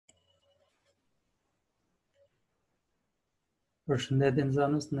Përshëndetje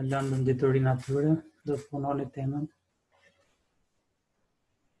nxënës, në lëndën Dituri natyre do të punoni temën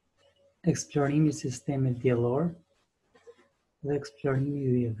Eksplorimi i sistemit diellor dhe eksplorimi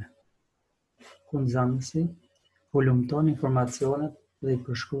i yjeve, ku nxënësi hulumton informacionet dhe i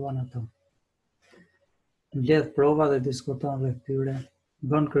përshkruan ato. Mbledh prova dhe diskuton rreth tyre,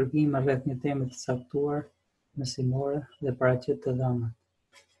 bën kërkime rreth një teme të caktuar mësimore dhe paraqet të dhënat.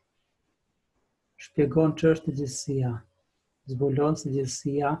 Shpjegon ç'është gjithësia, zbulon se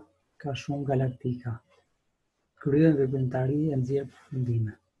gjithësia ka shumë galaktika, kryen veprimtari e nxjerr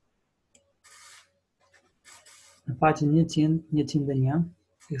përfundime. Në faqen 101,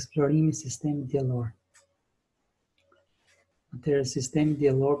 eksplorimi i sistemit diellor. Atëherë sistemi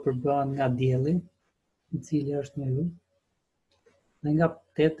diellor përbëhet nga dielli, i cili është një yll, dhe nga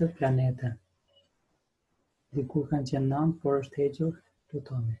 8 planete. Dikur kanë qenë 9, por është hequr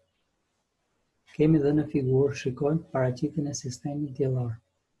Plutoni. Kemi dhe në figurë shikojmë paraqitjen e sistemit diellor,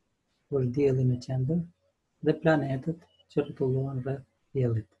 ku është dielli në qendër dhe planetet që rrotullohen rreth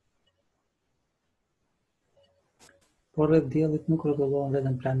diellit. Por rreth diellit nuk rrotullohen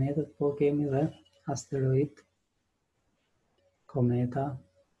vetëm planetet, por kemi dhe asteroid, kometa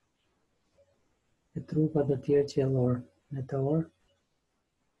e trupa të tjerë qiellor, meteor.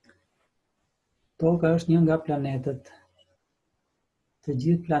 Toka është një nga planetet. Të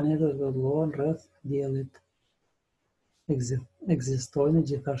gjithë planetet rrotullohen rreth diellit. Ekzistojnë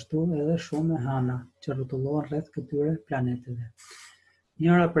gjithashtu edhe shumë hëna që rrotullohen rreth këtyre planeteve.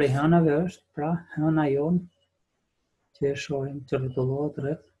 Njëra prej hënave është pra hëna jonë që e shohim, që rrotullohet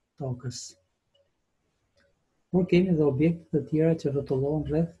rreth tokës. Por kemi dhe objekte të tjera që rrotullohen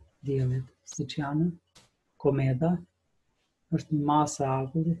rreth diellit, siç janë kometa, është një masë e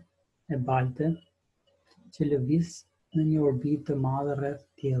akullt e balte që lëviz në një orbitë të madhe rreth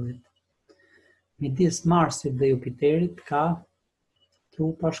diellit. Midis Marsit dhe Jupiterit ka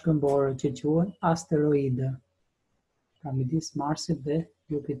trupa shkëmbore që quhen asteroide. Pra midis Marsit dhe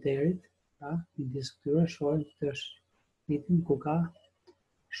Jupiterit, pra midis këtyre shohim të shpitin ku ka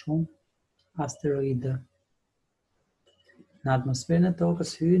shumë asteroide. Në atmosferën e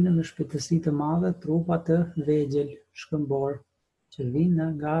tokës hyjnë me shpejtësi të madhe trupa të vegjël shkëmbor që vijnë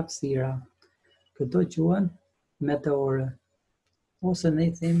nga hapësira. Këto quhen meteore, ose ne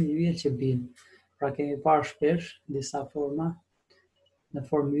i themi yje që bien. Pra kemi parë shpesh disa forma në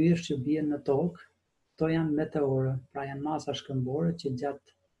formë yjesh që bien në tokë. Këto janë meteore, pra janë masa shkëmbore që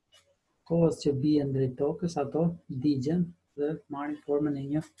gjatë kohës që bien drejt tokës, ato digjen dhe marrin formën e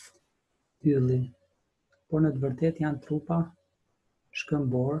një ylli. Por në të vërtetë janë trupa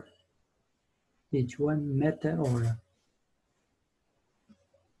shkëmbor që i quajnë meteore.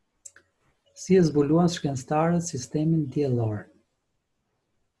 Si e zbuluan shkencëtarët sistemin diellor?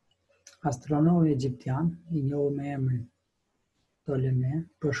 Astronomi egjiptian, i njohur me emrin Ptolemy,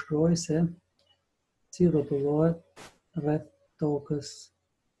 përshkroi se si rrotullohet rreth tokës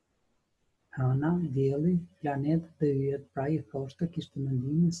hëna, dielli, planetet dhe yjet. Pra i thoshte, kishte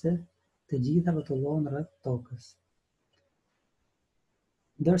mendimin se të gjitha rrotullohen rreth tokës.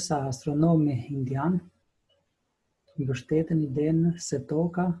 Ndërsa astronomi indian mbështeten idenë se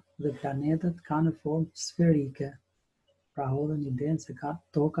toka dhe planetet kanë në formë sferike. Pra hodhën idenë se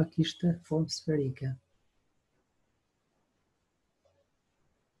toka kishte formë sferike.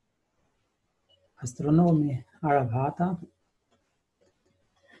 Astronomi Aravhata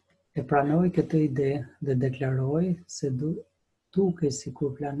e pranoi këtë ide dhe deklaroi se dukej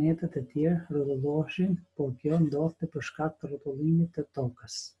sikur planetet e tjerë rrotulloheshin, por kjo ndodhte për shkak të rrotullimit të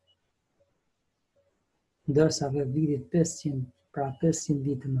tokës. Ndërsa rreth vitit 500, pra 500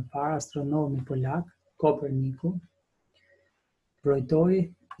 vite më parë, astronomi polak Koperniku projtoi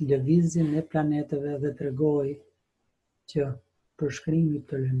lëvizjen e planeteve dhe tregoi që përshkrimi i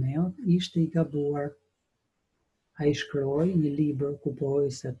Ptolemeut ishte i gabuar. Ai shkroi një libër ku pohoi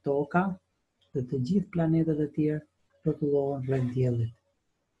se toka dhe të gjithë planetet e tjerë rrotullohen rreth diellit.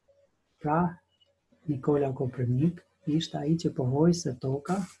 Pra, Nikola Kopernik ishte ai që pohoi se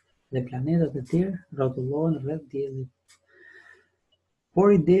toka dhe planetet e tjerë rrotullohen rreth diellit.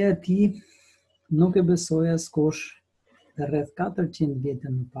 Por ideja e tij nuk e besoi askush dhe rreth 400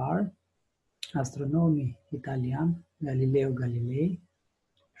 vite më parë, astronomi italian Galileo Galilei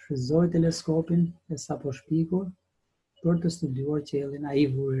shfrytëzoi teleskopin e sapo shpikur për të studiuar qiellin. Ai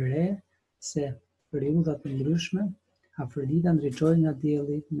vuri re se periudha të ndryshme afërdita ndriçojnë nga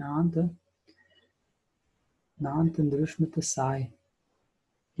dielli në anë të ndryshme të saj.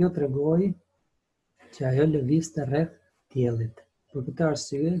 Kjo tregoi që ajo lëvizte rreth diellit. Për këtë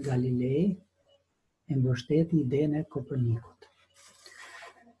arsye, Galilei e mbështeti idenë e Kopernikut.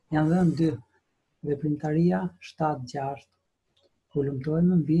 Janë dhënë 2, veprimtaria 7-6,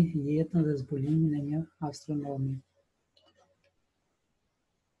 Hulumtojmë mbi jetën dhe zbulimin e një astronomi.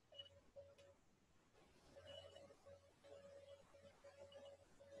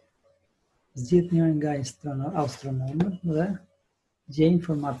 Zgjidh njërin nga astronomët dhe gjej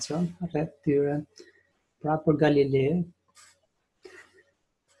informacion rreth tyre. Pra për Galilei,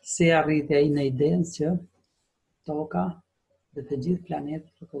 si arriti ai në idenë që Toka dhe të gjithë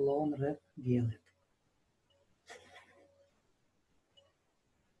planetët rrotullohen rreth Diellit.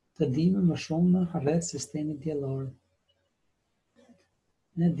 Të dimë më shumë rreth sistemit diellor.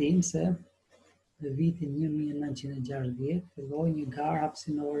 Ne dimë se në vitin 1960 filloi një garë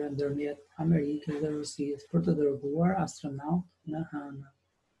hapësinore ndërmjet Amerikës dhe Rusisë për të dërguar astronautë në hënë.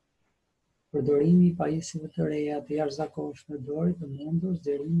 Përdorimi i pajisjeve të reja të jashtëzakonshme dori të mundur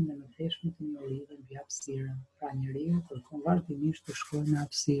zgjerimin e mëtejshme të njohurive mbi hapësirën. Pra njeriu kërkon vazhdimisht të shkojë në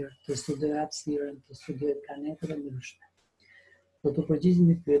hapësirë, të studiojë hapësirën, të studiojë planetet e ndryshme. Do të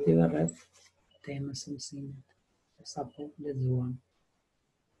përgjigjemi pyetjeve rreth temës së mësimit, sapo lexuam.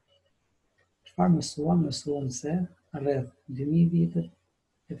 Çfarë mësuam? Mësuam se rreth 2000 vitet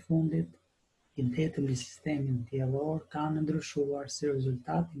e fundit idetë mbi sistemin diellor kanë ndryshuar si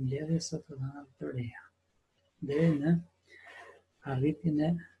rezultat i mbledhjes së të dhënave të reja, deri në arritjen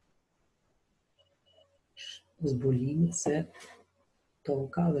e zbulimit se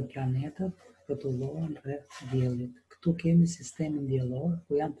Toka dhe planetet rrotullohen rreth Diellit. Këtu kemi sistemin diellor,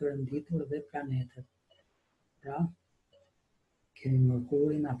 ku janë të renditur dhe planetet. Pra, kemi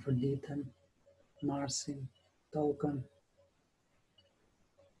Mërkurin, Afroditën, Marsin, Tokën.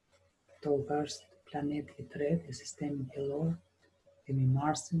 Toka është planeti i tretë i sistemit diellor. Kemi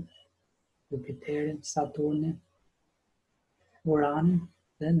Marsin, Jupiterin, Saturnin, Uranin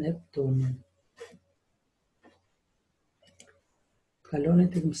dhe Neptunin. Kaloni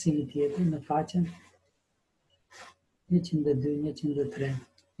tek mësimi tjetër në faqen 102-103.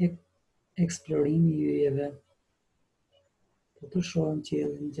 Eksplorimi i Yjeve. Do të shohim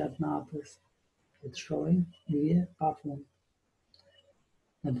qiellin gjatë natës. Do të shohim yje pafund.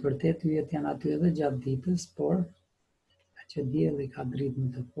 Në të vërtetë yjet janë aty edhe gjatë ditës, por nga që dielli ka dritë më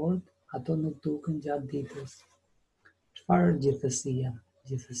të fortë, ato nuk duken gjatë ditës. Çfarë është gjithësia?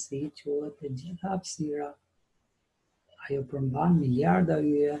 Gjithësi quhet e gjitha hapësira. Ajo përmban miliarda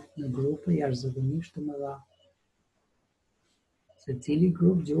yje në grupe jashtëzakonisht të mëdha. Secili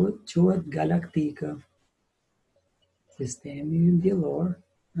grup quhet galaktikë. Sistemi ynë diellor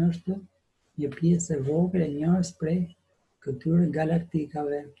është një pjesë e vogël e njërës prej këtyre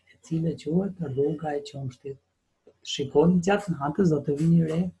galaktikave, e cila quhet rruga e qumshtit. Shikoni gjatë natës do të vini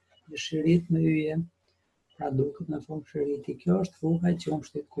re në shirit në yje. Pra duket në formë shiriti. Kjo është rruga e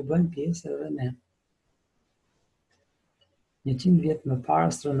qumshtit, ku bëjmë pjesë edhe ne. 100 vjet më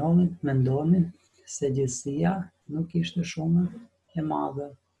parë astronomët mendonin se gjithësia nuk ishte shumë e madhe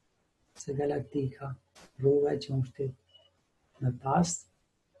se galaktika, rruga e qumshtit. Më pas,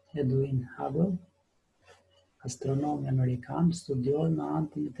 Edwin Hubble, astronomi amerikan, studioi me anë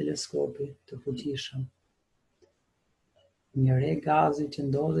të një teleskopi të fuqishëm një re gazi që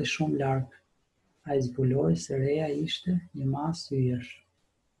ndodhej shumë larg. Ai zbuloi se reja ishte një masë yjesh.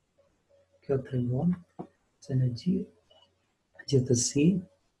 Kjo tregon se në gjithësi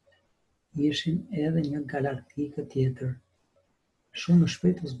ishin edhe një galaktikë tjetër. Shumë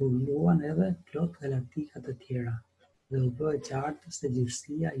shpejt u zbuluan edhe plot galaktika të tjera dhe u bë e qartë se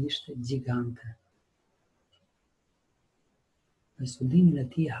gjithësia ishte gjigante. Në studimin e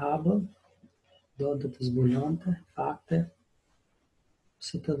tij Hubble do të zbulonte fakte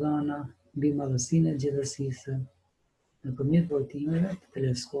së të dhëna mbi madhësinë e gjithësisë. Nëpërmjet vojtimeve të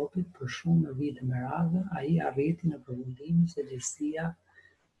teleskopit për shumë vite me radhë, ai arriti në përfundimin se gjithësia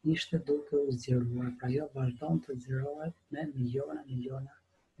ishte duke u zgjeruar, pra ajo vazhdon të zgjerohet me miliona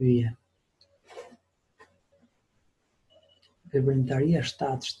yje. Veprimtaria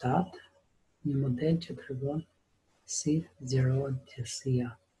 7-7, një model që tregon si zgjerohet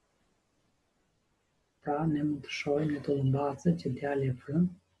gjithësia. Pra ne mund të shohim një tullumbace që djali e fryn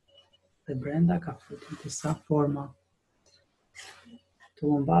dhe brenda ka futur disa forma.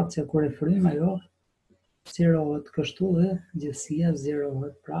 Tullumbacia kur e frym ajo zgjerohet, kështu dhe gjithësia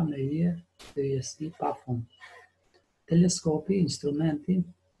zgjerohet, pra me yje dhe yjesi pafund. Teleskopi, instrumenti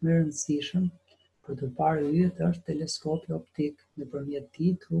më i rëndësishëm për të parë yjet është teleskopi optik. Nëpërmjet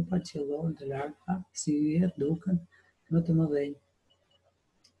tij trupat qiellore të larta si yjet duken më të mëdhenj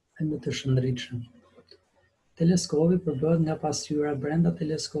dhe më të shëndritshëm. Teleskopi përbëhet nga pasqyra brenda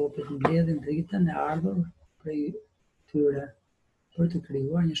teleskopit mbledhin dritën e ardhur prej tyre për të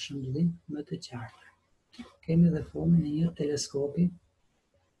krijuar një shëmbëllim më të qartë. Kemi edhe formën e një teleskopi,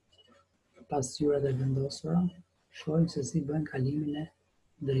 pasqyrat e vendosura shohim se si bëjnë kalimin e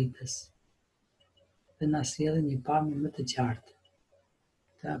dritës dhe na sjellin një pamje më të qartë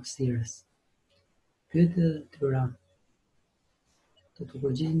të hapësirës. Pyetjet e detyra. Do të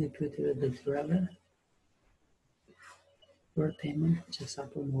përgjigjeni pyetjeve të detyrave për temën që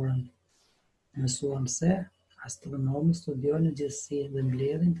sapo morëm. Mësuam se astronomët studiojnë në gjithësi dhe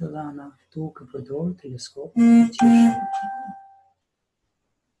mbledhin të dhëna duke përdorur teleskopin e fuqishëm.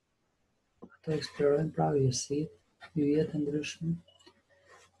 Ato eksplorojnë pra yjet e ndryshme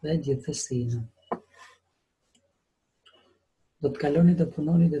dhe gjithësinë. Do të kaloni të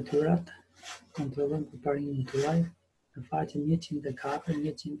punoni detyrat, kontrollojmë përparimin tuaj në faqen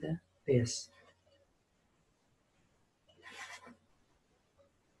 104-105.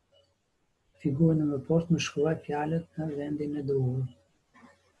 Figurën e mëposhtë më shkruaj fjalët në vendin e duhur.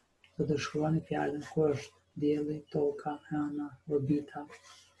 Do të shkruani fjalën ku është dielli, toka, hëna, orbita.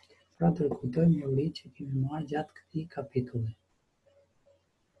 Pra të rikujtojmë teoritë që kemi marrë gjatë këtij kapitulli.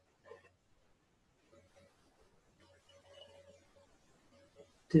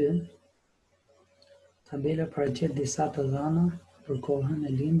 Tabela paraqet disa të dhëna për kohën e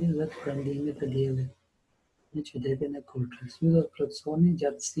lindjes dhe të perëndimit të diellit në qytetin e Korçës. Ju do të plotësoni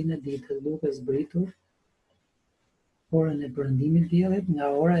gjatësinë e ditës duke zbritur orën e perëndimit të diellit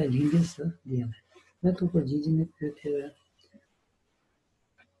nga ora e lindjes së diellit dhe të përgjigjeni pyetjeve.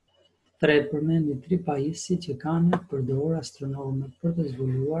 3. Përmendni 3 pajisje që kanë përdorur astronomët për të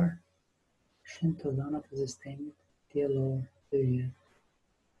zbuluar shumë të dhënat e sistemit Diellor të Yjeve.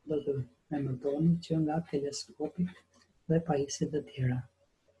 Do të emërtoni që nga teleskopi dhe pajisjet e tjera.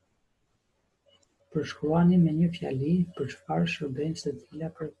 Përshkruani me një fjali për çfarë shërbejnë secila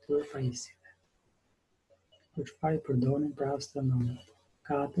prej këtyre pajisjeve. Për çfarë i përdorin pra astronomët.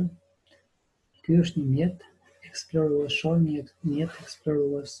 4. Ky është një mjet eksplorues, shohim një mjet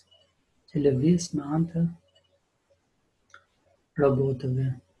eksplorues që lëviz me anë të robotëve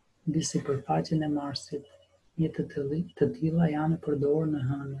mbi sipërfaqen e Marsit. Mjetet të tilla janë e përdorur në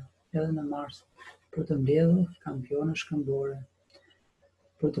hënë edhe në Mars për të mbledhur kampione shkëmbore,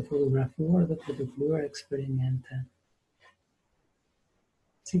 për të fotografuar dhe për të kryer eksperimente.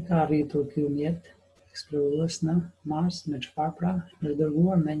 Si ka arritur ky mjet eksplorues në Mars, me çfarë pra? Është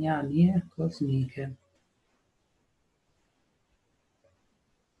dërguar me një anije kozmike.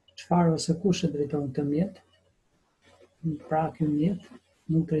 Çfarë ose kush e drejton këtë mjet? Pra ky mjet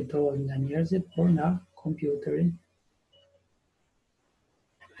nuk drejtohet nga njerëzit, por nga kompjuteri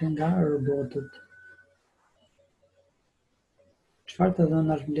dhe nga robotët. Çfarë të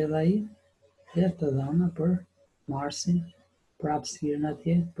dhënash mbledh ai? Dhe të dhëna për Marsin, për hapësirën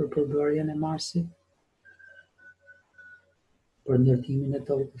atje, për përbërjen e Marsit, për ndërtimin e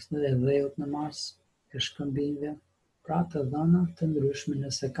tokës dhe dheut në Mars, e shkëmbimeve, pra të dhëna të ndryshme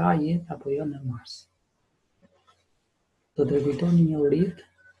nëse ka jetë apo jo në Mars. Do të rikujtoni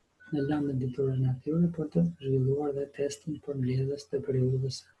njohuritë në lëndën ditore natyre për të zhvilluar dhe testin për mbledhjes të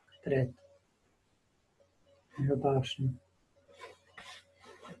periudhës së tretë. Mirupafshim.